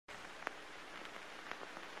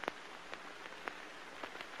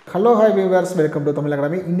Hello, hi viewers, welcome to Tamil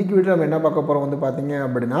Academy. இன்னைக்கு வீடியோல நம்ம என்ன பார்க்க போறோம் வந்து பாத்தீங்க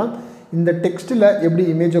அப்படினா இந்த டெக்ஸ்ட்ல எப்படி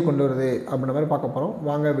இமேஜை கொண்டு வரது அப்படின மாதிரி பார்க்க போறோம்.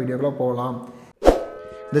 வாங்க வீடியோக்குள்ள போகலாம்.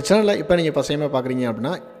 இந்த சேனலை இப்போ நீங்க ஃபர்ஸ்ட் டைம் பார்க்கறீங்க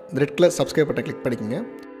அப்படினா ரெட் கலர் subscribe பட்டனை கிளிக் பண்ணிக்கங்க.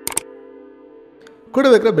 கூட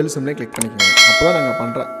இருக்கிற பெல் சிம்பலை கிளிக் பண்ணிக்கங்க. அப்பதான் நாங்க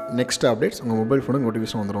பண்ற நெக்ஸ்ட் அப்டேட்ஸ் உங்க மொபைல் ஃபோனுக்கு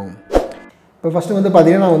நோட்டிஃபிகேஷன் வந்துரும். இப்போ ஃபர்ஸ்ட் வந்து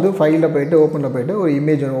பாத்தீங்கன்னா நான் வந்து ஃபைல்ல போய்ட்டு ஓபன்ல போய்ட்டு ஒரு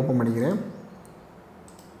இமேஜ் ஓபன் பண்ணிக்கிறேன்.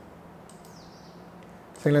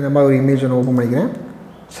 சரிங்களா, இந்த மாதிரி ஒரு இமேஜ் ஓபன் பண்ணிக்கிறேன்.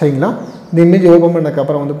 சரிங்களா, இந்த இமேஜ் ஓபன் பண்ணதுக்கு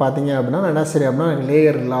அப்புறம் வந்து பாத்தீங்க அப்படினா நான் என்ன செய்றேன் அப்படினா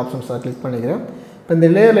லேயர் ஆப்ஷன்ஸை கிளிக் பண்ணிக்கிறேன். இப்போ இந்த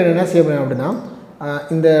லேயர்ல என்ன செய்றேன் அப்படினா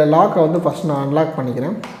இந்த லாக்கை வந்து ஃபர்ஸ்ட் நான் அன்லாக்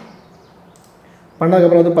பண்ணிக்கிறேன். பண்ணதுக்கு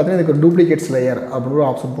அப்புறம் வந்து பாத்தீங்கன்னா இதுக்கு டூப்ளிகேட்ஸ் லேயர் அப்படினு ஒரு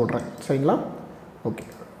ஆப்ஷன் போடுறேன். சரிங்களா, ஓகே.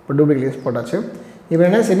 இப்போ டூப்ளிகேட் லேயர் போட்டாச்சு. இப்போ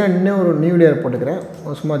என்ன செய்யணும், இன்னும் ஒரு நியூ லேயர் போட்டுக்கிறேன்.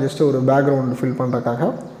 சும்மா ஜஸ்ட் ஒரு பேக்ரவுண்ட் ஃபில்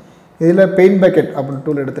பண்றதுக்காக இதில் பெயிண்ட் பக்கெட் அப்படின்னு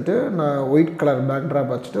டூல் எடுத்துட்டு நான் ஒயிட் கலர்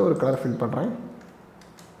பேக்ட்ராப் வச்சுட்டு ஒரு கலர் ஃபில் பண்ணுறேன்.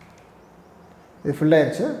 இது ஃபில்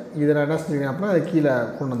ஆயிடுச்சு. இதை நான் என்ன செஞ்சுக்கிறேன் அப்படின்னா அதை கீழே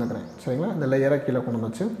கொண்டு வந்துக்கிறேன். சரிங்களா, இந்த லேயரை கீழே கொண்டு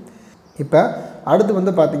வந்துச்சு. இப்போ அடுத்து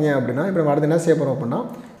வந்து பார்த்தீங்க அப்படின்னா இப்போ நம்ம அடுத்து என்ன செய்ய போகிறோம் அப்படின்னா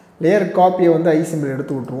லேயர் காப்பியை வந்து ஐ சிம்பிள்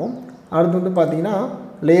எடுத்து விட்ருவோம். அடுத்து வந்து பார்த்தீங்கன்னா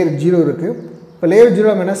லேயர் 0 இருக்குது. இப்போ லேயர் 0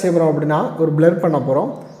 நம்ம என்ன செய்ய போகிறோம் அப்படின்னா ஒரு பிளர் பண்ண போகிறோம்.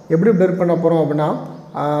 எப்படி பிளர் பண்ண போகிறோம் அப்படின்னா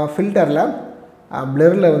ஃபில்டரில்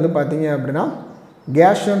பிளரில் வந்து பார்த்தீங்க அப்படின்னா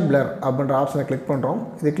கேஷன் பிளர் அப்படின்ற ஆப்ஷனை கிளிக் பண்ணுறோம்.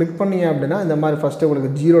 இதை கிளிக் பண்ணிங்க அப்படின்னா இந்த மாதிரி ஃபஸ்ட்டு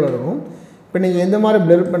உங்களுக்கு 0ல் இருக்கும். இப்போ நீங்கள் எந்த மாதிரி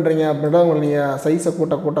பிளர் பண்ணுறீங்க அப்படின்னா உங்களுக்கு நீங்கள் சைஸை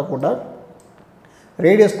கூட்ட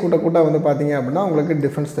ரேடியஸ் கூட்ட வந்து பார்த்தீங்க அப்படின்னா உங்களுக்கு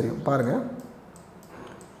டிஃப்ரென்ஸ் தெரியும். பாருங்கள்,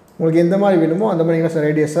 உங்களுக்கு எந்த மாதிரி வேணுமோ அந்த மாதிரி என்ன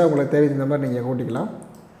ரேடியஸாக உங்களுக்கு தேவை இந்த மாதிரி நீங்கள் கூட்டிக்கலாம்.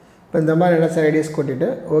 இப்போ இந்த மாதிரி என்ன ரேடியஸ் கூட்டிட்டு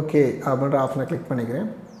ஓகே அப்படின்ற ஆப்ஷனை கிளிக் பண்ணிக்கிறேன்.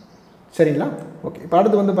 சரிங்களா, ஓகே. இப்போ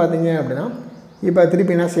அடுத்து வந்து பார்த்தீங்க அப்படின்னா இப்போ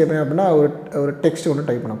திருப்பி என்ன செய்ய போகிறேன் அப்படின்னா ஒரு டெக்ஸ்ட் ஒன்று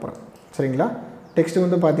டைப் பண்ண போகிறேன். சரிங்களா, டெக்ஸ்ட்டு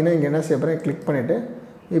வந்து பார்த்தீங்கன்னா இங்கே என்ன செய்ய போகிறேன் கிளிக் பண்ணிவிட்டு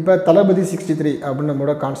இப்போ தளபதி 63 அப்படின்னு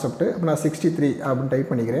நம்மளோட கான்செப்ட். இப்போ நான் 63 அப்படின்னு டைப்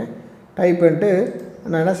பண்ணிக்கிறேன். டைப் பண்ணிட்டு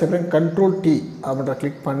நான் என்ன செய்கிறேன் கண்ட்ரோல் T அப்படின்ற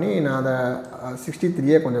கிளிக் பண்ணி நான் அதை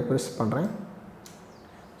 63 கொஞ்சம் பெருசு பண்ணுறேன்.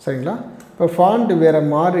 சரிங்களா, இப்போ ஃபாண்ட் வேறு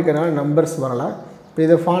மாதிரி இருக்கிறனால நம்பர்ஸ் வரலை. இப்போ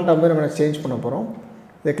இதை ஃபாண்ட் வந்து நம்ம சேஞ்ச் பண்ண போகிறோம்.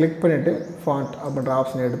 இதை கிளிக் பண்ணிவிட்டு ஃபாண்ட் அப்படின்ற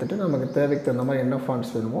ஆப்ஷனை எடுத்துகிட்டு நமக்கு தேவைக்கு தகுந்த மாதிரி என்ன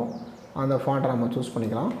ஃபாண்ட்ஸ் வேணுமோ அந்த ஃபாண்ட்டை நம்ம சூஸ்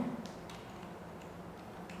பண்ணிக்கலாம்.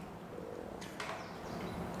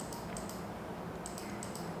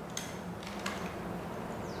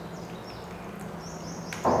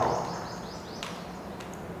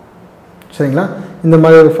 சரிங்களா, இந்த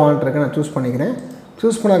மாதிரி ஒரு ஃபாண்ட் இருக்குது, நான் சூஸ் பண்ணிக்கிறேன்.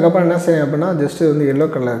 சூஸ் பண்ணதுக்கப்புறம் என்ன செய்யணும் அப்படின்னா ஜஸ்ட்டு வந்து எல்லோ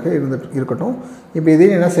கலருக்கு இருக்கட்டும். இப்போ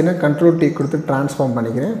இதையும் என்ன செய்யணும் கண்ட்ரோல் T கொடுத்து ட்ரான்ஸ்ஃபார்ம்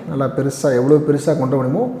பண்ணிக்கிறேன். நல்லா பெருசாக எவ்வளோ பெருசாக கொண்டு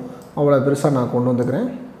வரணுமோ அவ்வளோ பெருசாக நான் கொண்டு வந்துக்கிறேன்.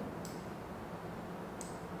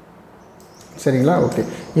 சரிங்களா, ஓகே.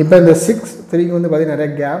 இப்போ இந்த 6:3 வந்து பார்த்திங்கன்னா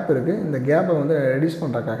நிறைய கேப் இருக்குது. இந்த கேப்பை வந்து ரெடியூஸ்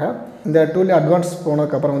பண்ணுறதுக்காக இந்த டூல் அட்வான்ஸ்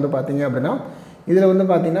போனதுக்கப்புறம் வந்து பார்த்திங்க அப்படின்னா இதில் வந்து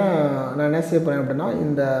பார்த்திங்கன்னா நான் என்ன செய்ய போகிறேன் அப்படின்னா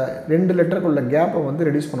இந்த 2 லெட்டருக்குள்ள கேப்பை வந்து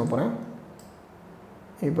ரெடியூஸ் பண்ண போகிறேன்.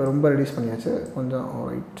 இப்போ ரொம்ப ரெடியூஸ் பண்ணியாச்சு, கொஞ்சம்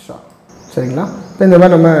ரைட்ஸாக. சரிங்களா, இப்போ இந்த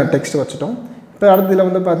மாதிரி நம்ம டெக்ஸ்ட் வச்சுட்டோம். இப்போ அடுத்த இதில்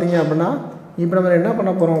வந்து பார்த்தீங்க அப்படின்னா இப்போ நம்ம என்ன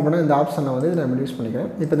பண்ண போகிறோம் அப்படின்னா இந்த ஆப்ஷனை வந்து நான் யூஸ் பண்ணிக்கிறேன்.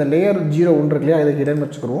 இப்போ இந்த லேயர் 0 இருக்கு இல்லையா, இதை இடம்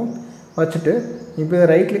வச்சுக்கிடுவோம். வச்சுட்டு இப்போ இதை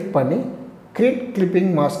ரைட் கிளிக் பண்ணி கிரியேட்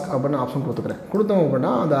கிளிப்பிங் மாஸ்க் அப்படின்னு ஆப்ஷன் கொடுத்துக்கிறேன். கொடுத்தோம்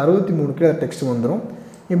அப்படின்னா அந்த 63 டெக்ஸ்ட் வந்துடும்.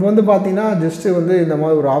 இப்போ வந்து பார்த்தீங்கன்னா ஜஸ்ட்டு வந்து இந்த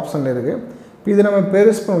மாதிரி ஒரு ஆப்ஷனில் இருக்குது. இப்போ இதை நம்ம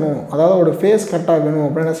பெருசு பண்ணணும், அதாவது ஒரு ஃபேஸ் கட்டாக வேணும்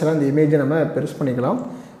அப்படின்னா சில இந்த இமேஜை நம்ம பெருசு பண்ணிக்கலாம்.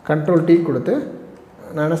 கண்ட்ரோல் T கொடுத்து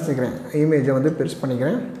நான் என்ன செய்கிறேன் இமேஜை வந்து பெருசு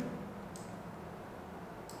பண்ணிக்கிறேன்.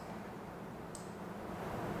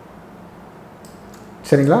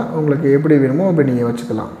 சரிங்களா, உங்களுக்கு எப்படி வேணுமோ அப்படி நீங்கள்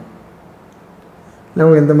வச்சுக்கலாம். இல்லை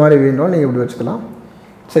உங்களுக்கு இந்த மாதிரி வேணும் நீங்கள் இப்படி வச்சுக்கலாம்.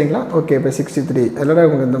 சரிங்களா, ஓகே. இப்போ 63 எல்லாரும்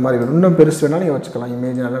உங்களுக்கு இந்த மாதிரி வேணும், இன்னும் பெருசு வேணால் நீங்கள் வச்சுக்கலாம்.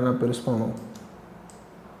 இமேஜ் நல்லா நான் பெருசு பண்ணணும்.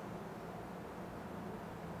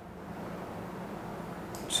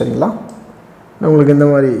 சரிங்களா, உங்களுக்கு இந்த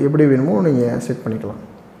மாதிரி எப்படி வேணுமோ நீங்கள் செட் பண்ணிக்கலாம்.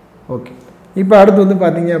 ஓகே. இப்போ அடுத்து வந்து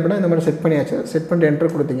பார்த்தீங்க அப்படின்னா இந்த மாதிரி செட் பண்ணியாச்சு. செட் பண்ணிட்டு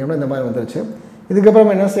என்டர் கொடுத்தீங்க அப்படின்னா இந்த மாதிரி வந்துருச்சு. இதுக்கப்புறம்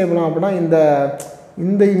என்ன செய்யலாம் அப்படின்னா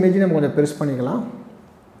இந்த இமேஜை நம்ம கொஞ்சம் பெருசு பண்ணிக்கலாம்.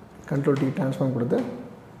 கண்ட்ரோல் T ட்ரான்ஸ்ஃபார்ம் கொடுத்து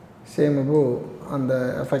சேம் இப்போ அந்த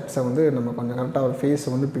எஃபெக்ட்ஸை வந்து நம்ம கொஞ்சம் கரெக்டாக ஒரு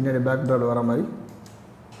ஃபேஸை வந்து பின்னாடி பேக்ரவுண்ட் வர மாதிரி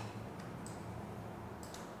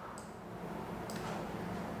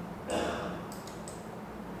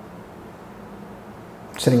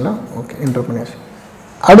சரிங்களா, ஓகே. என்டர் பண்ணியாச்சு.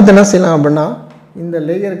 அடுத்து என்ன செய்யலாம் அப்படின்னா இந்த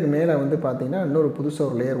லேயருக்கு மேலே வந்து பார்த்தீங்கன்னா இன்னொரு புதுசாக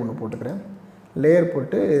ஒரு லேயர் ஒன்று போட்டுக்கிறேன். லேயர்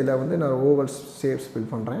போட்டு இதில் வந்து நான் ஓவல் ஷேப்ஸ் ஃபில்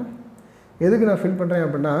பண்ணுறேன். எதுக்கு நான் ஃபில் பண்ணுறேன்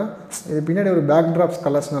அப்படின்னா இது பின்னாடி ஒரு பேக்ட்ராப்ஸ்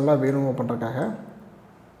கலர்ஸ் நல்லா வேணும் பண்ணுறதுக்காக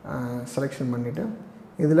செலெக்ஷன் பண்ணிவிட்டு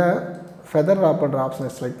இதில் ஃபெதர் அப்படின்ற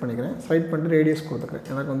ஆப்ஷனை செலக்ட் பண்ணிக்கிறேன். செலக்ட் பண்ணிட்டு ரேடியஸ் கொடுத்துக்கிறேன்.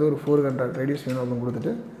 எனக்கு வந்து ஒரு 400 ரேடியஸ் வேணும் அப்படின்னு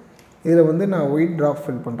கொடுத்துட்டு இதில் வந்து நான் ஒயிட் ட்ராப்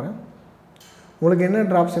ஃபில் பண்ணுறேன். உங்களுக்கு என்ன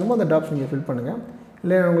ட்ராப்ஸ் வேணுமோ அந்த ட்ராப்ஸ் நீங்கள் ஃபில் பண்ணுங்கள்.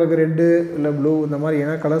 இல்லை உங்களுக்கு ரெட்டு இல்லை ப்ளூ இந்த மாதிரி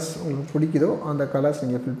என்ன கலர்ஸ் உங்களுக்கு பிடிக்குதோ அந்த கலர்ஸ்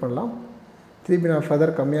நீங்கள் ஃபில் பண்ணலாம். திருப்பி நான்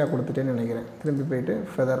ஃபெதர் கம்மியாக கொடுத்துட்டேன்னு நினைக்கிறேன். திரும்பி போய்ட்டு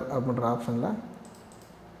ஃபெதர் அப்படின்ற ஆப்ஷனில்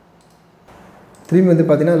திரும்பி வந்து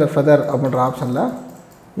பார்த்திங்கன்னா அதில் ஃபெதர் அப்படின்ற ஆப்ஷனில்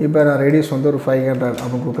இப்போ நான் ரேடியஸ் வந்து ஒரு 500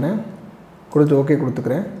 அப்படின்னு கொடுக்குறேன். கொடுத்து ஓகே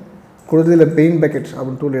கொடுத்துக்கிறேன். கொடுத்து இதில் பெயிண்ட் பக்கெட்ஸ்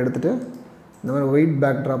அப்படின்னு டூல் எடுத்துகிட்டு இந்த மாதிரி ஒயிட்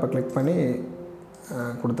பேக் ட்ராப்பை கிளிக் பண்ணி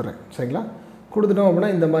கொடுத்துட்றேன். சரிங்களா? கொடுத்துட்டோம் அப்படின்னா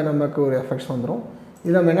இந்த மாதிரி நமக்கு ஒரு எஃபெக்ட்ஸ் வந்துடும்.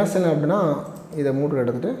 இதில் நம்ம என்ன செய்யலாம் அப்படின்னா இதை மூட்டை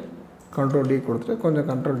எடுத்துகிட்டு Ctrl D கொடுத்துட்டு கொஞ்சம்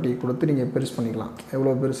Ctrl T கொடுத்து நீங்கள் பெருசு பண்ணிக்கலாம்.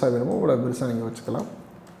 எவ்வளோ பெருசாக வேணுமோ அவ்வளோ பெருசாக நீங்கள் வச்சுக்கலாம்.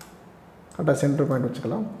 கரெக்டாக சென்டர் பாயிண்ட்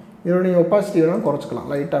வச்சுக்கலாம். இதோட நீங்கள் ஒப்பாசிட்டி வேணாலும் குறைச்சிக்கலாம்.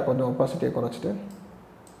 லைட்டாக கொஞ்சம் ஒப்பாசிட்டியை குறைச்சிட்டு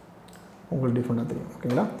உங்களுக்கு டிஃப்ரெண்ட்டாக தெரியும்.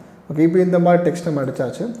 ஓகேங்களா? ஓகே, இப்போ இந்த மாதிரி டெக்ஸ்ட் நம்ம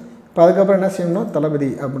அடித்தாச்சு. இப்போ அதுக்கப்புறம் என்ன செய்யணும்னா தளபதி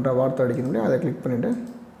அப்படின்ற வார்த்தை அடிக்கணும். அதை கிளிக் பண்ணிவிட்டு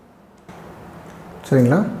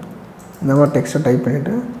சரிங்களா இந்த மாதிரி டெக்ஸ்ட்டை டைப்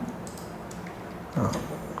பண்ணிவிட்டு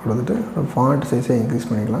கொடுத்துட்டு ஃபாண்ட் சைஸை இன்க்ரீஸ்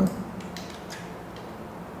பண்ணிக்கலாம்.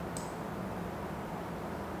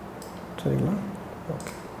 சரிங்களா?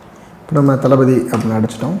 ஓகே, இப்போ நம்ம தளபதி அப்படின்னு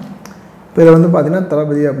அடிச்சிட்டோம். இப்போ இதில் வந்து பார்த்திங்கன்னா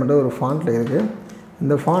தளபதி அப்படின்ற ஒரு ஃபாண்ட்டில் இருக்குது.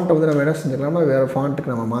 இந்த ஃபாண்ட்டை வந்து நம்ம என்ன செஞ்சுக்கலாமா வேறு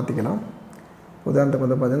ஃபாண்ட்டுக்கு நம்ம மாற்றிக்கலாம். உதாரணத்துக்கு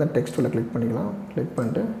வந்து பார்த்திங்கன்னா டெக்ஸ்ட்டில் கிளிக் பண்ணிக்கலாம். கிளிக்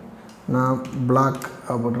பண்ணிட்டு நான் பிளாக்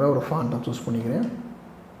அப்படின்ற ஒரு ஃபாண்ட்டை சூஸ் பண்ணிக்கிறேன்.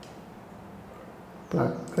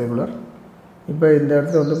 Black regular. இப்போ இந்த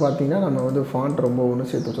இடத்துல வந்து பார்த்திங்கன்னா நம்ம வந்து ஃபாண்ட் ரொம்ப ஒன்று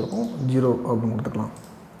சேர்த்து வச்சுருக்கோம். 0 அப்படின்னு கொடுத்துக்கலாம்.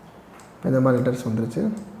 இந்த மாதிரி லெட்டர்ஸ் வந்துருச்சு.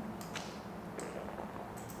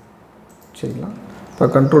 சரிங்களா? இப்போ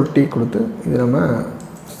Ctrl T கொடுத்து இது நம்ம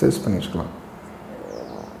ஸ்பேஸ் பண்ணி வச்சுக்கலாம்.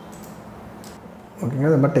 ஓகேங்க,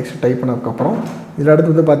 இந்த மாதிரி டெக்ஸ்ட் டைப் பண்ணதுக்கப்புறம் இதில்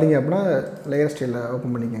அடுத்து வந்து பார்த்திங்க அப்படின்னா லேயர் ஸ்டைலில்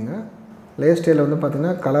ஓப்பன் பண்ணிக்கோங்க. லேயர் ஸ்டைலில் வந்து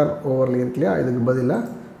பார்த்திங்கன்னா கலர் ஓவரில் இருக்கு இல்லையா, இதுக்கு பதிலாக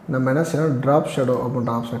நம்ம என்ன செய்யணும் ட்ராப் ஷேடோ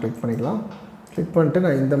அப்படின்ற ஆப்ஷனை கிளிக் பண்ணிக்கலாம். கிளிக் பண்ணிட்டு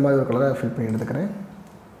நான் இந்த மாதிரி ஒரு கலரை ஃபில் பண்ணி எடுத்துக்கிறேன்.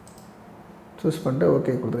 சூஸ் பண்ணிட்டு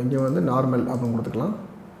ஓகே கொடுத்துருக்கேன். இங்கே வந்து நார்மல் அப்படின்னு கொடுத்துக்கலாம்.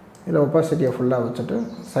 இதில் ஒப்பாசிட்டியை ஃபுல்லாக வச்சுட்டு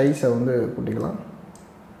சைஸை வந்து கூட்டிக்கலாம்.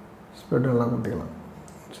 ஸ்ப்ரெட் நல்லா கூட்டிக்கலாம்.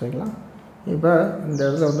 சரிங்களா? இப்போ இந்த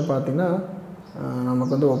இடத்துல வந்து பார்த்திங்கன்னா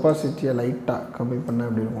நமக்கு வந்து ஒப்பாசிட்டியை லைட்டாக கம்மி பண்ண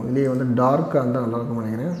அப்படி இருக்கும். இதுலேயே வந்து டார்க்காக இருந்தால் நல்லாயிருக்கும்னு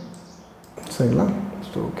நினைக்கிறேன். சரிங்களா?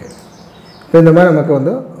 ஸோ ஓகே, இப்போ இந்த மாதிரி நமக்கு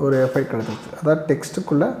வந்து ஒரு எஃபெக்ட் கிடச்சிருச்சு. அதாவது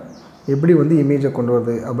டெக்ஸ்ட்டுக்குள்ளே எப்படி வந்து இமேஜை கொண்டு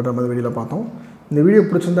வருது அப்படின்ற மாதிரி வீடியோவில் பார்த்தோம். இந்த வீடியோ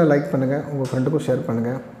பிடிச்சிருந்தால் லைக் பண்ணுங்கள், உங்கள் ஃப்ரெண்டுக்கும் ஷேர்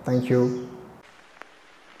பண்ணுங்கள். தேங்க்யூ.